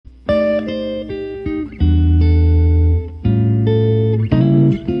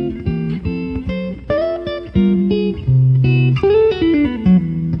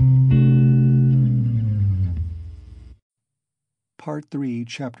read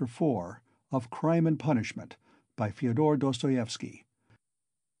Chapter 4 of Crime and Punishment by Fyodor Dostoevsky.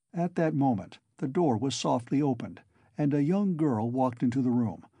 At that moment the door was softly opened, and a young girl walked into the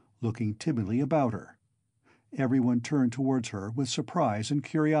room, looking timidly about her. Everyone turned towards her with surprise and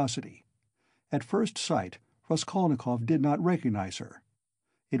curiosity. At first sight Raskolnikov did not recognize her.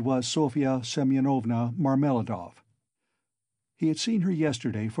 It was Sofya Semyonovna Marmeladov. He had seen her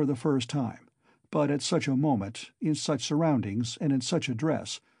yesterday for the first time, but at such a moment, in such surroundings, and in such a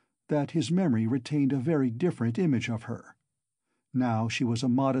dress, that his memory retained a very different image of her. Now she was a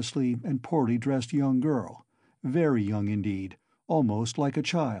modestly and poorly dressed young girl, very young indeed, almost like a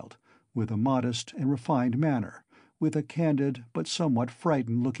child, with a modest and refined manner, with a candid but somewhat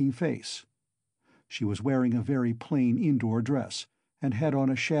frightened-looking face. She was wearing a very plain indoor dress, and had on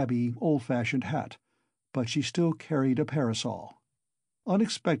a shabby, old-fashioned hat, but she still carried a parasol.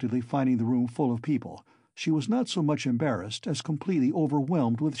 Unexpectedly finding the room full of people, she was not so much embarrassed as completely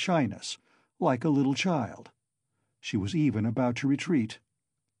overwhelmed with shyness, like a little child. She was even about to retreat.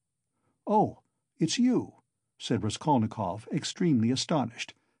 "Oh, it's you," said Raskolnikov, extremely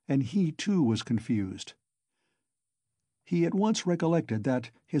astonished, and he too was confused. He at once recollected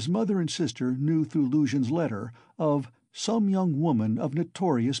that his mother and sister knew through Luzhin's letter of some young woman of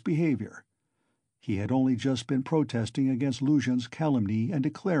notorious behavior. He had only just been protesting against Luzhin's calumny and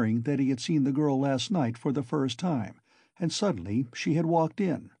declaring that he had seen the girl last night for the first time, and suddenly she had walked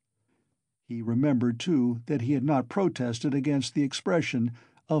in. He remembered, too, that he had not protested against the expression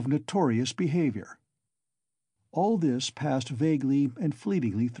of notorious behavior. All this passed vaguely and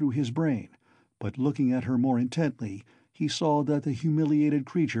fleetingly through his brain, but looking at her more intently, he saw that the humiliated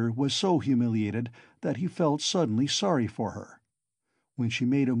creature was so humiliated that he felt suddenly sorry for her. When she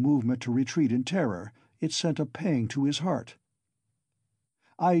made a movement to retreat in terror, it sent a pang to his heart.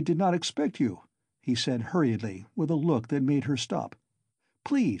 "I did not expect you," he said hurriedly, with a look that made her stop.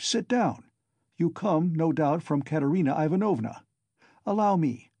 "Please sit down. You come, no doubt, from Katerina Ivanovna. Allow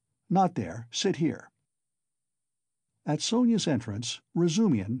me. Not there. Sit here." At Sonia's entrance,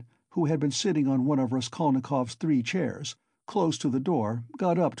 Razumihin, who had been sitting on one of Raskolnikov's 3 chairs, close to the door,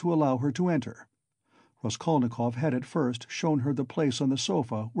 got up to allow her to enter. Raskolnikov had at first shown her the place on the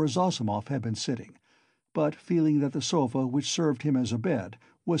sofa where Zossimov had been sitting, but feeling that the sofa which served him as a bed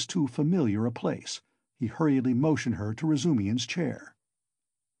was too familiar a place, he hurriedly motioned her to Razumihin's chair.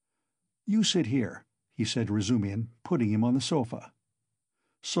 "You sit here," he said to Razumihin, putting him on the sofa.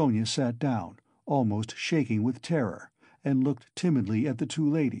 Sonia sat down, almost shaking with terror, and looked timidly at the 2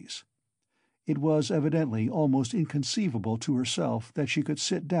 ladies. It was evidently almost inconceivable to herself that she could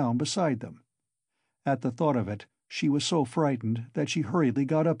sit down beside them. At the thought of it, she was so frightened that she hurriedly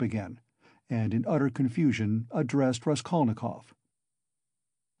got up again, and in utter confusion addressed Raskolnikov.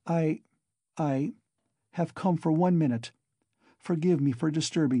 I have come for 1 minute. Forgive me for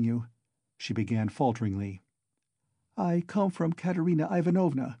disturbing you," she began falteringly. "I come from Katerina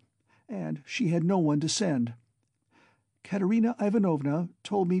Ivanovna, and she had no one to send. Katerina Ivanovna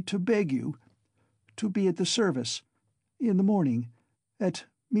told me to beg you to be at the service, in the morning, at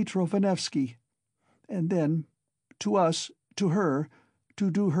Mitrovanevsky. And then, to her, to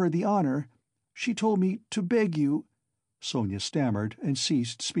do her the honor, she told me to beg you—" Sonia stammered and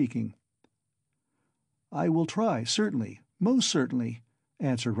ceased speaking. "I will try, certainly, most certainly,"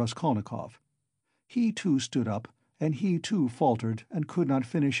 answered Raskolnikov. He too stood up, and he too faltered and could not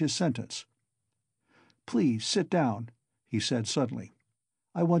finish his sentence. "Please sit down," he said suddenly.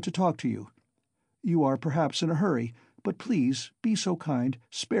 "I want to talk to you. You are perhaps in a hurry, but please, be so kind,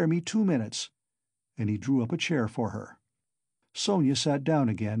 spare me 2 minutes." And he drew up a chair for her. Sonia sat down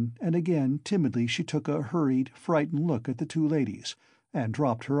again, and again timidly she took a hurried, frightened look at the 2 ladies, and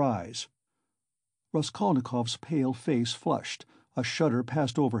dropped her eyes. Raskolnikov's pale face flushed, a shudder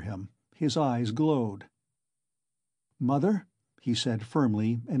passed over him, his eyes glowed. "Mother," he said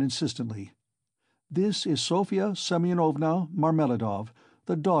firmly and insistently, "this is Sofya Semyonovna Marmeladov,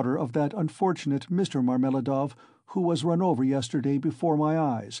 the daughter of that unfortunate Mr. Marmeladov who was run over yesterday before my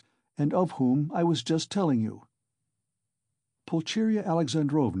eyes, and of whom I was just telling you." Pulcheria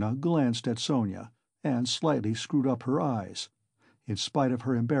Alexandrovna glanced at Sonia, and slightly screwed up her eyes. In spite of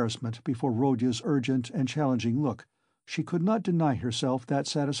her embarrassment before Rodya's urgent and challenging look, she could not deny herself that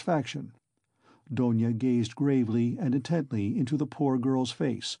satisfaction. Donia gazed gravely and intently into the poor girl's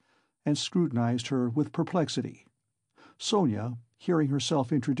face, and scrutinized her with perplexity. Sonia, hearing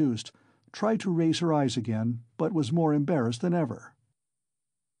herself introduced, tried to raise her eyes again, but was more embarrassed than ever.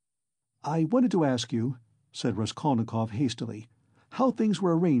 "I wanted to ask you," said Raskolnikov hastily, "how things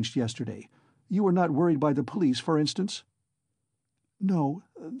were arranged yesterday. You were not worried by the police, for instance?" "No,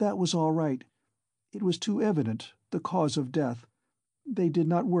 that was all right. It was too evident, the cause of death. They did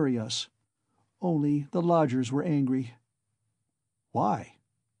not worry us. Only the lodgers were angry. Why?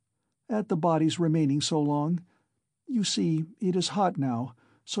 At the body's remaining so long. You see, it is hot now,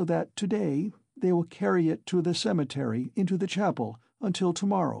 so that today they will carry it to the cemetery, into the chapel, until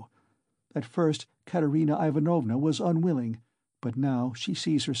tomorrow. At first Katerina Ivanovna was unwilling, but now she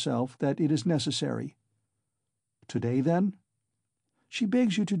sees herself that it is necessary. Today, then? She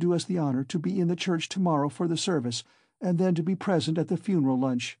begs you to do us the honor to be in the church tomorrow for the service, and then to be present at the funeral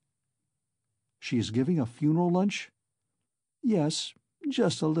lunch. She is giving a funeral lunch? Yes,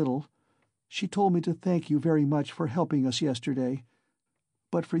 just a little. She told me to thank you very much for helping us yesterday.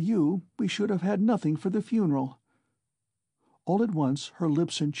 But for you, we should have had nothing for the funeral. All at once her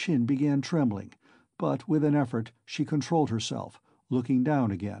lips and chin began trembling, but with an effort she controlled herself, looking down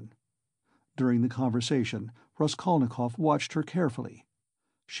again. During the conversation, Raskolnikov watched her carefully.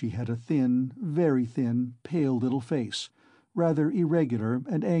 She had a thin, very thin, pale little face, rather irregular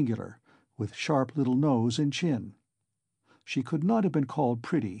and angular, with sharp little nose and chin. She could not have been called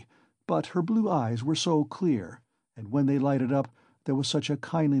pretty, but her blue eyes were so clear, and when they lighted up there was such a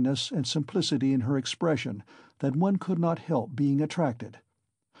kindliness and simplicity in her expression that one could not help being attracted.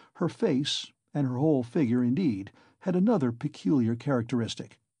 Her face, and her whole figure indeed, had another peculiar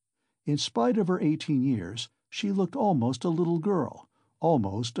characteristic. In spite of her 18 years, she looked almost a little girl,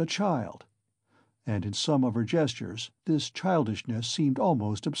 almost a child. And in some of her gestures this childishness seemed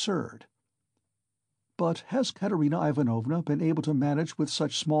almost absurd. But has Katerina Ivanovna been able to manage with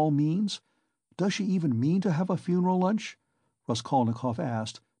such small means? Does she even mean to have a funeral lunch? Raskolnikov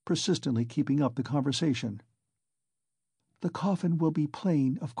asked, persistently keeping up the conversation. The coffin will be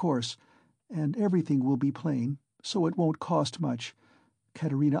plain, of course, and everything will be plain, so it won't cost much.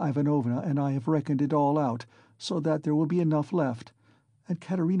 Katerina Ivanovna and I have reckoned it all out, so that there will be enough left, and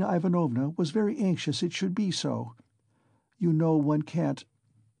Katerina Ivanovna was very anxious it should be so. You know one can't...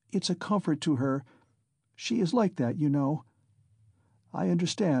 It's a comfort to her. She is like that, you know. I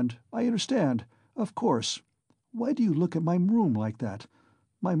understand, of course. Why do you look at my room like that?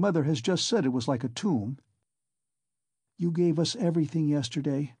 My mother has just said it was like a tomb. You gave us everything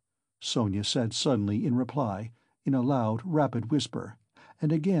yesterday, Sonia said suddenly in reply, in a loud, rapid whisper,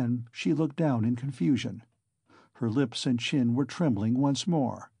 and again she looked down in confusion. Her lips and chin were trembling once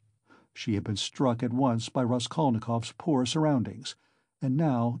more. She had been struck at once by Raskolnikov's poor surroundings, and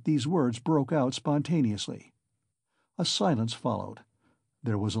now these words broke out spontaneously. A silence followed.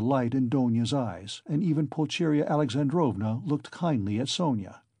 There was a light in Donia's eyes, and even Pulcheria Alexandrovna looked kindly at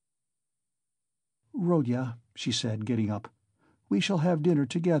Sonia. "Rodya," she said, getting up, "we shall have dinner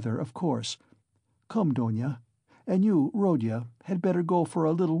together, of course. Come, Donia. And you, Rodya, had better go for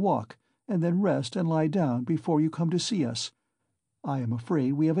a little walk, and then rest and lie down before you come to see us. I am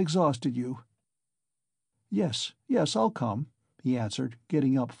afraid we have exhausted you." Yes, I'll come," he answered,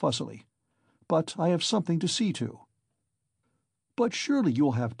 getting up fussily. "But I have something to see to." "But surely you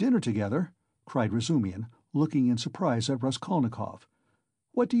will have dinner together?" cried Razumihin, looking in surprise at Raskolnikov.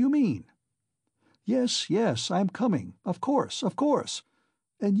 "What do you mean?" Yes, I am coming. Of course.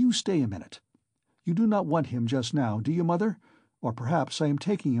 And you stay a minute. You do not want him just now, do you, Mother? Or perhaps I am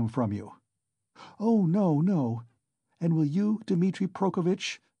taking him from you." "Oh, no. And will you, Dmitri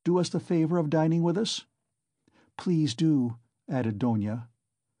Prokofitch, do us the favor of dining with us?" "Please do," added Donia.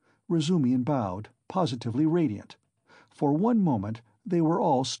 Razumihin bowed, positively radiant. For one moment they were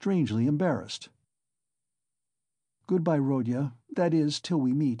all strangely embarrassed. "Goodbye, Rodya, that is, till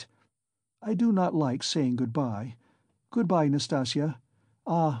we meet. I do not like saying goodbye. Goodbye, Nastasia.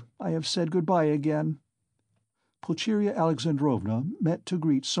 Ah, I have said goodbye again." Pulcheria Alexandrovna meant to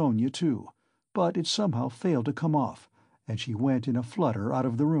greet Sonia too, but it somehow failed to come off, and she went in a flutter out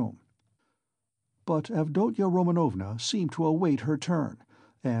of the room. But Avdotya Romanovna seemed to await her turn,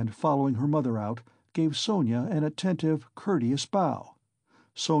 and, following her mother out, gave Sonia an attentive, courteous bow.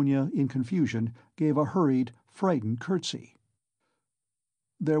 Sonia, in confusion, gave a hurried, frightened curtsy.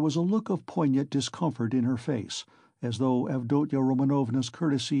 There was a look of poignant discomfort in her face, as though Avdotya Romanovna's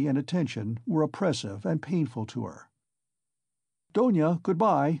courtesy and attention were oppressive and painful to her. "Donia,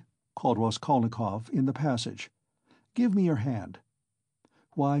 good-bye," called Raskolnikov in the passage. "Give me your hand."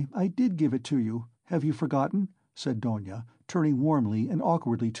 "Why, I did give it to you. Have you forgotten?" said Donia, turning warmly and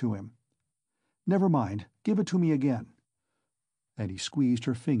awkwardly to him. "Never mind, give it to me again." And he squeezed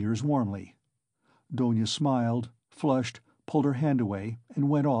her fingers warmly. Donia smiled, flushed, pulled her hand away, and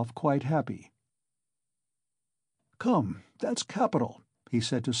went off quite happy. "Come, that's capital," he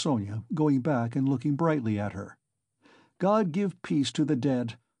said to Sonia, going back and looking brightly at her. "God give peace to the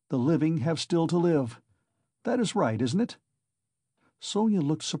dead, the living have still to live. That is right, isn't it?" Sonia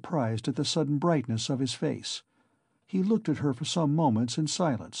looked surprised at the sudden brightness of his face. He looked at her for some moments in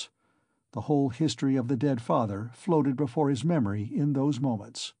silence. The whole history of the dead father floated before his memory in those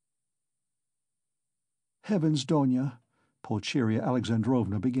moments. "Heavens, Donia," Pulcheria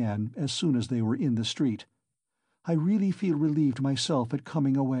Alexandrovna began as soon as they were in the street. "I really feel relieved myself at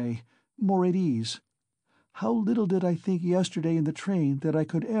coming away, more at ease. How little did I think yesterday in the train that I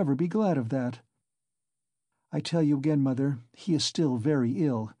could ever be glad of that. I tell you again, Mother, he is still very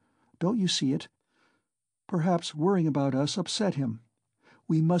ill. Don't you see it? Perhaps worrying about us upset him.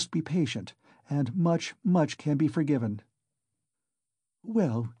 We must be patient, and much, much can be forgiven."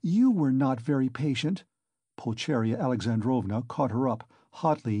 "Well, you were not very patient." Pulcheria Alexandrovna caught her up,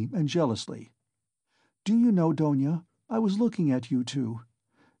 hotly and jealously. "Do you know, Donia, I was looking at you too.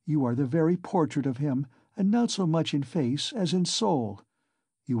 You are the very portrait of him, and not so much in face as in soul.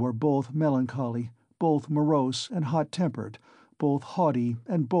 You are both melancholy, both morose and hot-tempered, both haughty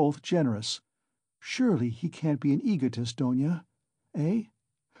and both generous. Surely he can't be an egotist, Donia? Eh?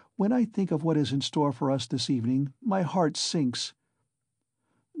 When I think of what is in store for us this evening, my heart sinks."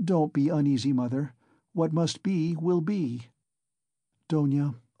 "Don't be uneasy, Mother. What must be, will be."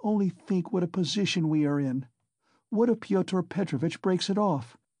 "Donia, only think what a position we are in. What if Pyotr Petrovitch breaks it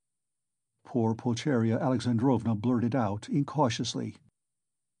off?" Poor Pulcheria Alexandrovna blurted out, incautiously.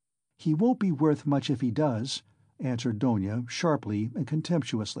 "He won't be worth much if he does," answered Donia, sharply and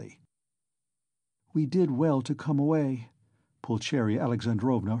contemptuously. "We did well to come away," Pulcheria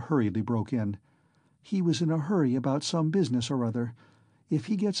Alexandrovna hurriedly broke in. "He was in a hurry about some business or other. If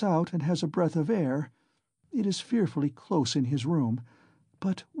he gets out and has a breath of air— It is fearfully close in his room,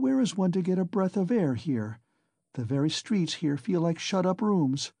 but where is one to get a breath of air here? The very streets here feel like shut-up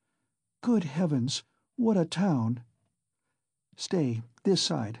rooms. Good heavens, what a town! Stay, this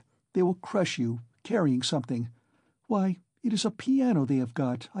side. They will crush you, carrying something. Why, it is a piano they have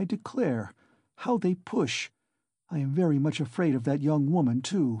got, I declare. How they push! I am very much afraid of that young woman,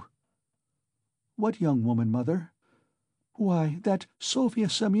 too." "What young woman, Mother?" "Why, that Sofya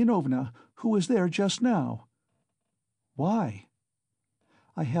Semyonovna, who was there just now." "Why?"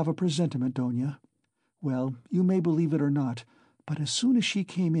 "I have a presentiment, Donia. Well, you may believe it or not, but as soon as she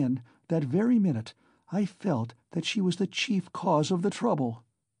came in, that very minute, I felt that she was the chief cause of the trouble."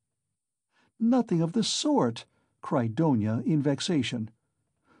 "Nothing of the sort!" cried Donia in vexation.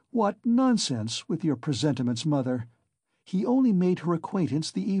 "What nonsense, with your presentiments, Mother! He only made her acquaintance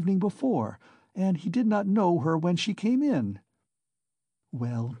the evening before, and he did not know her when she came in."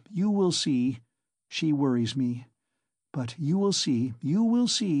 "Well, you will see. She worries me. But you will see, you will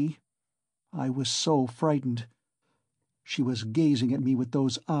see. I was so frightened. She was gazing at me with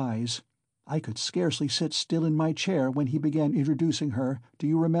those eyes. I could scarcely sit still in my chair when he began introducing her, do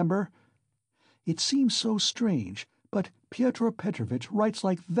you remember? It seems so strange, but Pyotr Petrovitch writes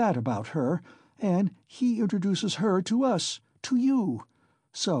like that about her, and he introduces her to us, to you.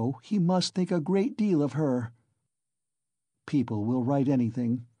 So he must think a great deal of her." "People will write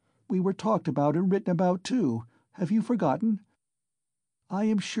anything. We were talked about and written about too. Have you forgotten? I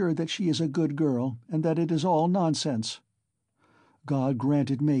am sure that she is a good girl, and that it is all nonsense." "God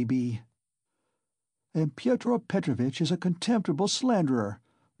grant it may be." "And Pyotr Petrovitch is a contemptible slanderer,"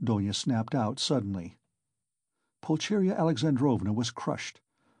 Donia snapped out suddenly. Pulcheria Alexandrovna was crushed.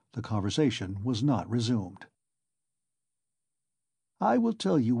 The conversation was not resumed. "I will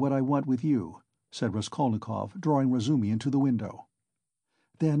tell you what I want with you," said Raskolnikov, drawing Razumihin to the window.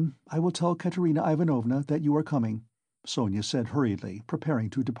 "Then I will tell Katerina Ivanovna that you are coming," Sonia said hurriedly, preparing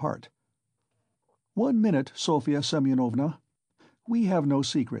to depart. "1 minute, Sofya Semyonovna. We have no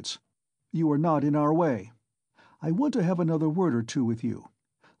secrets. You are not in our way. I want to have another word or two with you.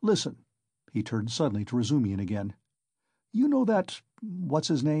 Listen." He turned suddenly to Razumihin again. "You know that— what's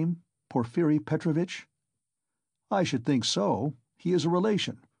his name? Porfiri Petrovitch?" "I should think so. He is a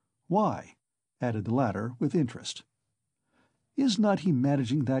relation. Why?" added the latter with interest. "Is not he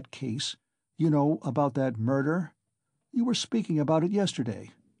managing that case? You know, about that murder? You were speaking about it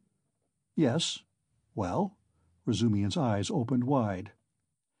yesterday." "Yes. Well?" Razumihin's eyes opened wide.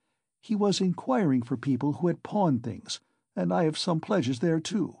 "He was inquiring for people who had pawned things, and I have some pledges there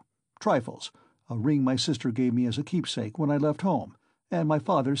too. Trifles. A ring my sister gave me as a keepsake when I left home, and my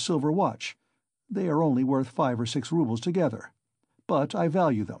father's silver watch. They are only worth 5 or 6 roubles together. But I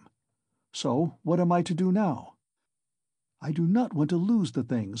value them. So what am I to do now? I do not want to lose the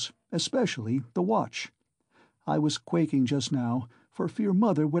things, especially the watch. I was quaking just now, for fear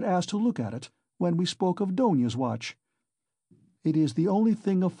Mother would ask to look at it, when we spoke of Donia's watch. It is the only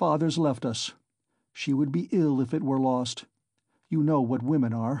thing of Father's left us. She would be ill if it were lost. You know what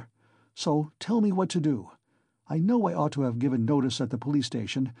women are. So tell me what to do. I know I ought to have given notice at the police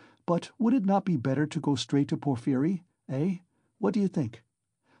station, But would it not be better to go straight to Porphyry, eh? What do you think?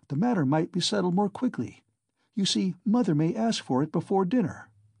 The matter might be settled more quickly. You see, Mother may ask for it before dinner."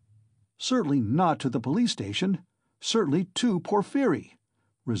 "Certainly not to the police station. Certainly to Porphyry!"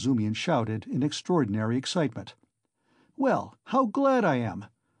 Razumian shouted in extraordinary excitement. "Well, how glad I am!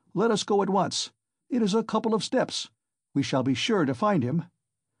 Let us go at once. It is a couple of steps. We shall be sure to find him."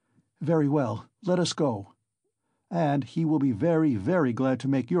 "Very well, let us go. And he will be very, very glad to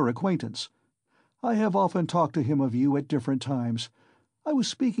make your acquaintance. I have often talked to him of you at different times. I was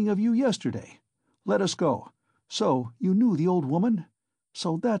speaking of you yesterday. Let us go. So, you knew the old woman?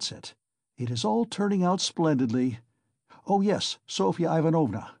 So that's it. It is all turning out splendidly. Oh yes, Sofya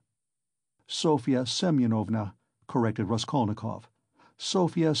Ivanovna." "Sofya Semyonovna," corrected Raskolnikov.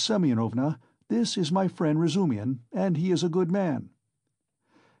 "Sofya Semyonovna, this is my friend Razumian, and he is a good man."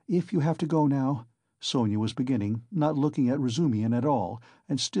 "If you have to go now," Sonia was beginning, not looking at Razumian at all,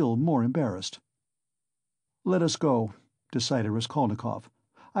 and still more embarrassed. "Let us go," decided Raskolnikov.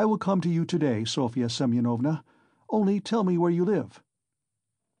 "I will come to you today, Sofya Semyonovna. Only tell me where you live."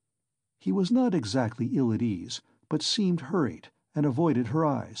 He was not exactly ill at ease, but seemed hurried, and avoided her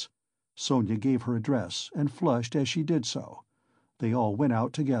eyes. Sonia gave her address, and flushed as she did so. They all went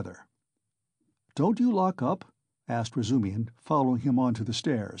out together. "Don't you lock up?" asked Razumian, following him on to the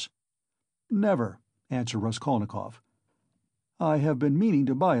stairs. "Never," answered Raskolnikov. "I have been meaning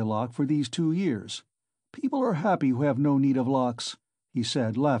to buy a lock for these 2 years. People are happy who have no need of locks," he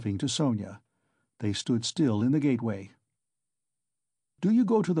said, laughing, to Sonia. They stood still in the gateway. "Do you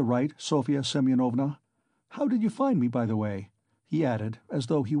go to the right, Sofya Semyonovna? How did you find me, by the way?" he added, as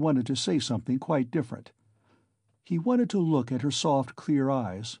though he wanted to say something quite different. He wanted to look at her soft, clear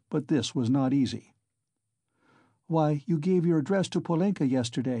eyes, but this was not easy. "Why, you gave your address to Polenka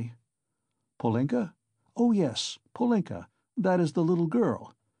yesterday." "Polenka? Oh yes, Polenka. That is the little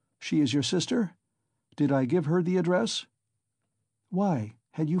girl. She is your sister? Did I give her the address?" "Why,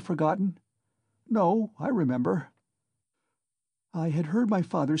 had you forgotten?" "No, I remember." "I had heard my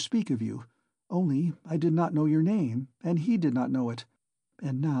father speak of you, only I did not know your name, and he did not know it.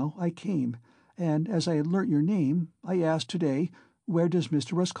 And now I came, and as I had learnt your name, I asked today, 'Where does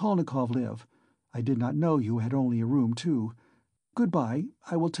Mr. Raskolnikov live?' I did not know you had only a room, too. Good-bye,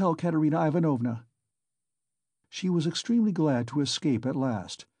 I will tell Katerina Ivanovna." She was extremely glad to escape at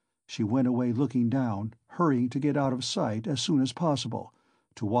last. She went away looking down, hurrying to get out of sight as soon as possible,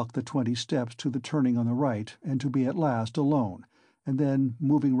 to walk the 20 steps to the turning on the right, and to be at last alone, and then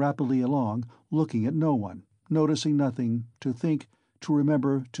moving rapidly along, looking at no one, noticing nothing, to think, to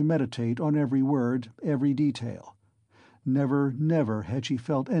remember, to meditate on every word, every detail. Never, never had she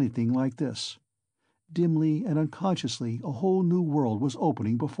felt anything like this. Dimly and unconsciously a whole new world was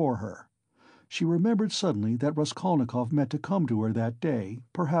opening before her. She remembered suddenly that Raskolnikov meant to come to her that day,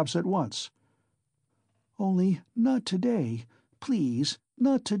 perhaps at once. "Only not today, please,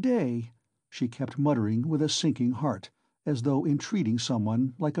 not today," she kept muttering with a sinking heart, as though entreating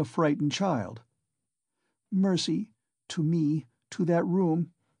someone, like a frightened child. "Mercy, to me, to that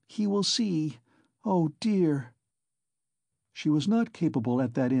room. He will see. Oh dear!" She was not capable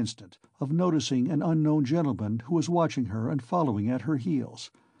at that instant of noticing an unknown gentleman who was watching her and following at her heels.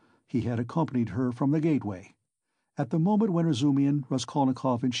 He had accompanied her from the gateway. At the moment when Razumian,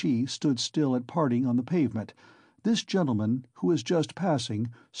 Raskolnikov and she stood still at parting on the pavement, this gentleman, who was just passing,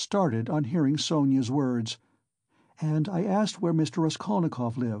 started on hearing Sonia's words, "And I asked where Mr.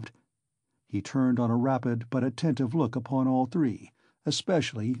 Raskolnikov lived." He turned on a rapid but attentive look upon all three,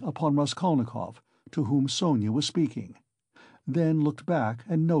 especially upon Raskolnikov, to whom Sonia was speaking, then looked back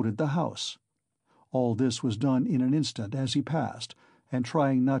and noted the house. All this was done in an instant as he passed, and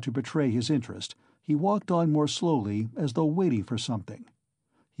trying not to betray his interest, he walked on more slowly, as though waiting for something.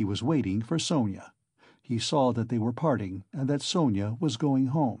 He was waiting for Sonia. He saw that they were parting, and that Sonia was going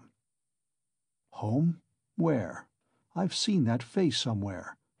home. Home? Where? I've seen that face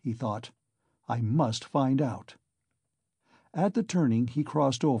somewhere, he thought. I must find out. At the turning he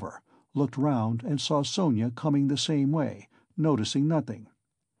crossed over, looked round and saw Sonia coming the same way, noticing nothing.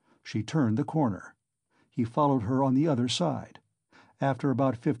 She turned the corner. He followed her on the other side. After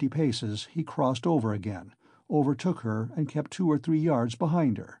about 50 paces he crossed over again, overtook her and kept 2 or 3 yards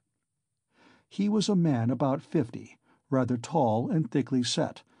behind her. He was a man about 50, rather tall and thickly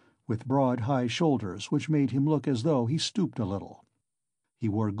set, with broad high shoulders which made him look as though he stooped a little. He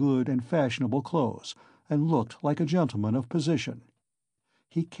wore good and fashionable clothes, and looked like a gentleman of position.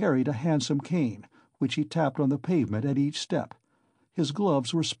 He carried a handsome cane, which he tapped on the pavement at each step. His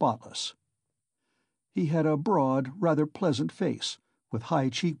gloves were spotless. He had a broad, rather pleasant face, with high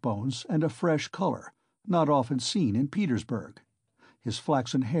cheekbones and a fresh color, not often seen in Petersburg. His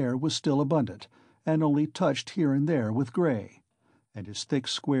flaxen hair was still abundant, and only touched here and there with gray, and his thick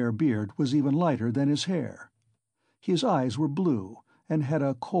square beard was even lighter than his hair. His eyes were blue, and had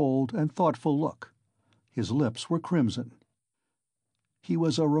a cold and thoughtful look. His lips were crimson. He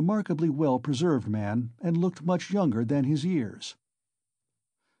was a remarkably well-preserved man, and looked much younger than his years.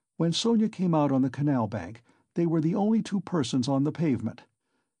 When Sonia came out on the canal bank, they were the only two persons on the pavement.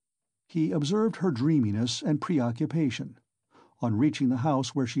 He observed her dreaminess and preoccupation. On reaching the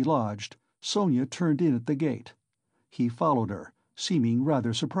house where she lodged, Sonia turned in at the gate. He followed her, seeming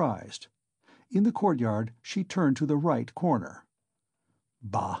rather surprised. In the courtyard she turned to the right corner.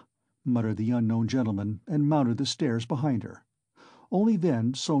 "Bah!" muttered the unknown gentleman, and mounted the stairs behind her. Only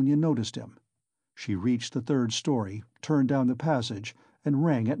then Sonia noticed him. She reached the third story, turned down the passage, and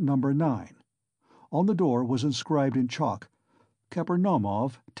rang at number 9. On the door was inscribed in chalk,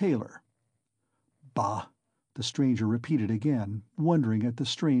 "Kapernaumov, tailor." "Bah!" the stranger repeated again, wondering at the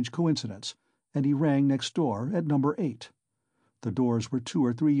strange coincidence, and he rang next door, at number 8. The doors were 2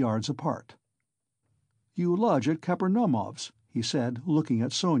 or 3 yards apart. "You lodge at Kapernaumov's," he said, looking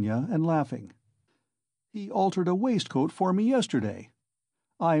at Sonia and laughing. "He altered a waistcoat for me yesterday.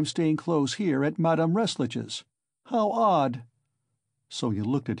 I am staying close here at Madame Restlich's. How odd!" Sonia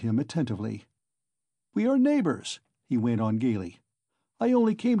looked at him attentively. "We are neighbors," he went on gaily. "I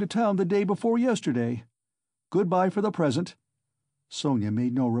only came to town the day before yesterday. Goodbye for the present." Sonia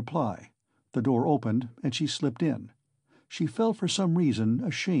made no reply. The door opened, and she slipped in. She felt for some reason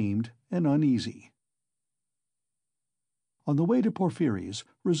ashamed and uneasy. On the way to Porphyry's,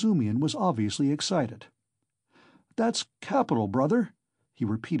 Razumian was obviously excited. "That's capital, brother," he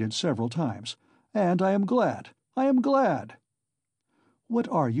repeated several times. "And I am glad. I am glad." "What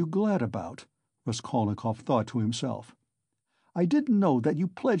are you glad about?" Raskolnikov thought to himself. "I didn't know that you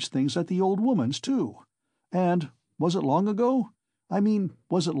pledged things at the old woman's, too. And was it long ago? I mean,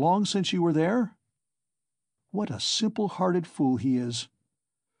 was it long since you were there?" What a simple-hearted fool he is.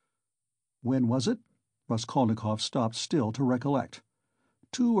 When was it? Raskolnikov stopped still to recollect.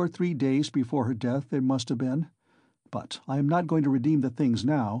 2 or 3 days before her death, it must have been. But I am not going to redeem the things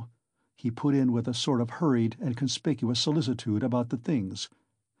now, he put in with a sort of hurried and conspicuous solicitude about the things.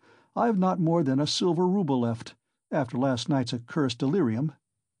 I've not more than a silver rouble left, after last night's accursed delirium.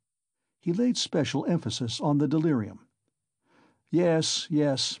 He laid special emphasis on the delirium. Yes,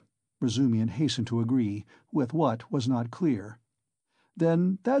 yes, Razumian hastened to agree, with what was not clear.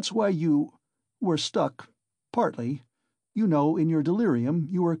 Then that's why you were stuck, partly. You know, in your delirium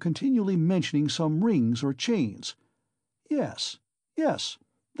you were continually mentioning some rings or chains. Yes, yes,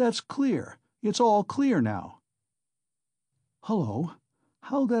 that's clear. It's all clear now. Hullo,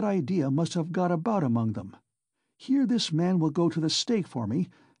 how that idea must have got about among them. Here this man will go to the stake for me,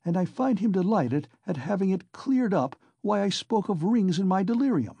 and I find him delighted at having it cleared up why I spoke of rings in my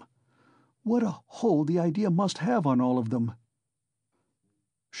delirium. What a hold the idea must have on all of them.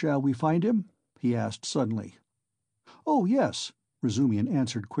 "Shall we find him?" he asked suddenly. "Oh, yes," Razumian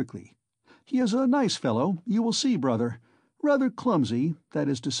answered quickly. "He is a nice fellow, you will see, brother. Rather clumsy, that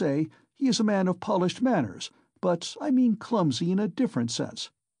is to say, he is a man of polished manners, but I mean clumsy in a different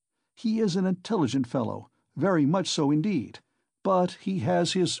sense. He is an intelligent fellow, very much so indeed, but he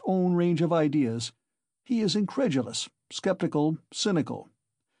has his own range of ideas. He is incredulous, skeptical, cynical.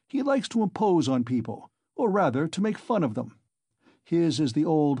 He likes to impose on people, or rather to make fun of them. His is the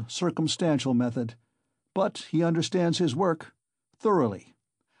old circumstantial method. But he understands his work thoroughly.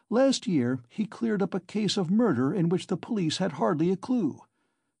 Last year he cleared up a case of murder in which the police had hardly a clue.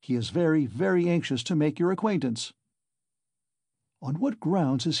 He is very, very anxious to make your acquaintance." "On what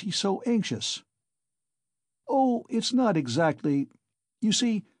grounds is he so anxious?" "Oh, it's not exactly— You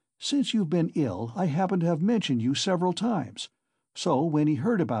see, since you've been ill I happen to have mentioned you several times. So when he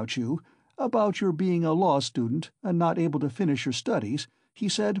heard about you, about your being a law student and not able to finish your studies, he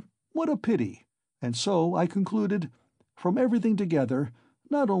said, 'What a pity!' And so I concluded, from everything together,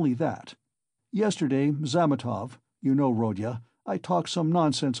 not only that. Yesterday Zametov, you know, Rodya, I talked some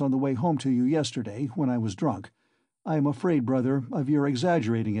nonsense on the way home to you yesterday, when I was drunk. I am afraid, brother, of your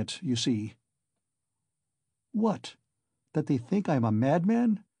exaggerating it, you see." "What? That they think I am a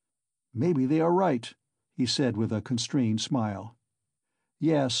madman? Maybe they are right," he said with a constrained smile.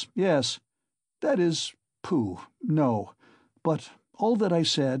 "Yes, yes. That is— pooh, no. But all that I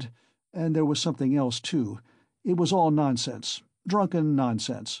said, and there was something else too, it was all nonsense, drunken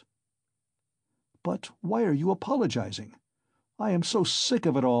nonsense." "But why are you apologizing? I am so sick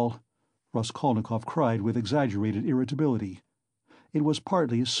of it all!" Raskolnikov cried with exaggerated irritability. It was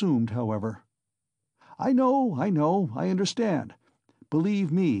partly assumed, however. I know, I understand.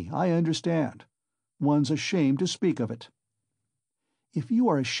 Believe me, I understand. One's ashamed to speak of it." If you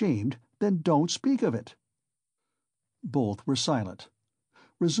are ashamed, then don't speak of it." Both were silent.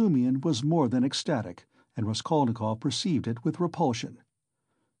 Razumian was more than ecstatic, and Raskolnikov perceived it with repulsion.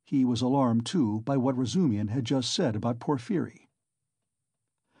 He was alarmed, too, by what Razumian had just said about Porphyry.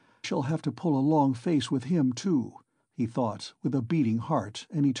 "Shall have to pull a long face with him, too," he thought, with a beating heart,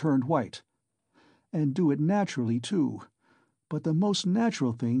 and he turned white. "And do it naturally, too. But the most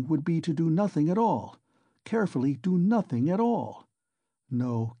natural thing would be to do nothing at all. Carefully do nothing at all.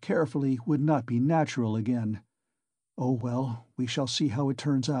 No, carefully would not be natural again. Oh well, we shall see how it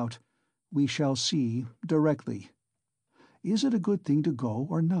turns out. We shall see directly. Is it a good thing to go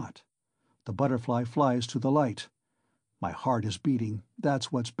or not? The butterfly flies to the light. My heart is beating,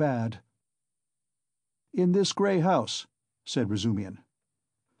 that's what's bad." "In this grey house," said Razumian.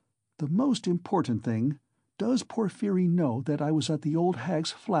 "The most important thing, does Porphyry know that I was at the old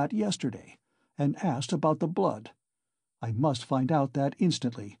hag's flat yesterday, and asked about the blood? I must find out that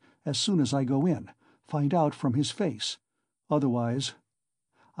instantly, as soon as I go in, find out from his face. Otherwise,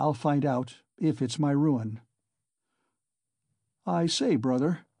 I'll find out, if it's my ruin." "I say,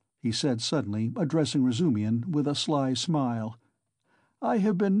 brother," he said suddenly, addressing Razumian with a sly smile, "I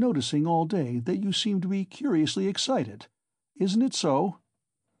have been noticing all day that you seem to be curiously excited. Isn't it so?"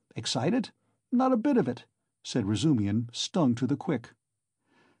 "Excited? Not a bit of it," said Razumian, stung to the quick.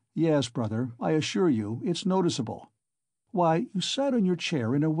 "Yes, brother, I assure you, it's noticeable. Why, you sat on your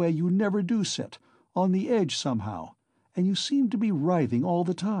chair in a way you never do sit, on the edge somehow, and you seemed to be writhing all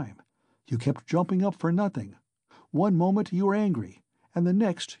the time. You kept jumping up for nothing. One moment you were angry, and the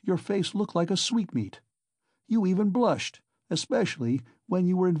next your face looked like a sweetmeat. You even blushed, especially when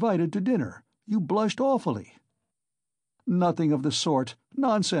you were invited to dinner. You blushed awfully." "Nothing of the sort.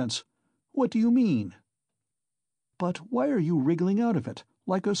 Nonsense. What do you mean?" "But why are you wriggling out of it,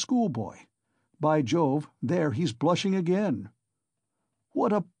 like a schoolboy? By Jove, there he's blushing again."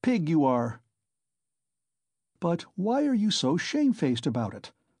 "What a pig you are!" "But why are you so shamefaced about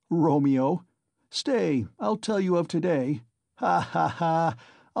it? Romeo! Stay, I'll tell you of today. Ha ha ha!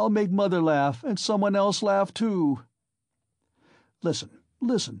 I'll make mother laugh, and someone else laugh too." "Listen,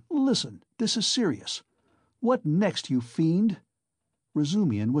 listen, listen, this is serious. What next, you fiend?"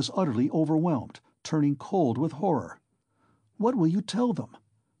 Razumian was utterly overwhelmed, turning cold with horror. "What will you tell them?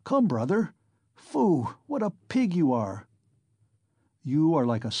 Come, brother. Phoo, what a pig you are!" "You are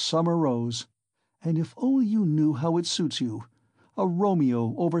like a summer rose. And if only you knew how it suits you. A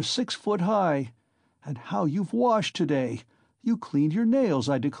Romeo over 6 foot high. And how you've washed today. You cleaned your nails,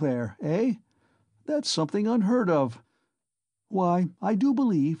 I declare, eh? That's something unheard of. Why, I do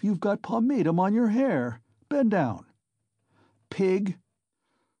believe you've got pomatum on your hair. Bend down." "Pig!"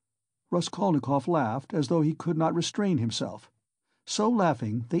 Raskolnikov laughed as though he could not restrain himself. So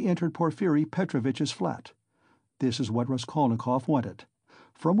laughing, they entered Porphyry Petrovitch's flat. This is what Raskolnikov wanted.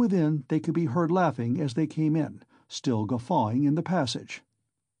 From within they could be heard laughing as they came in, still guffawing in the passage.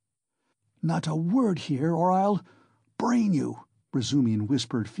 "Not a word here, or I'll brain you," Razumian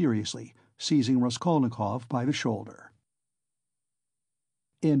whispered furiously, seizing Raskolnikov by the shoulder.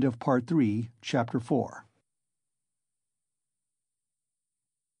 End of Part 3, Chapter 4.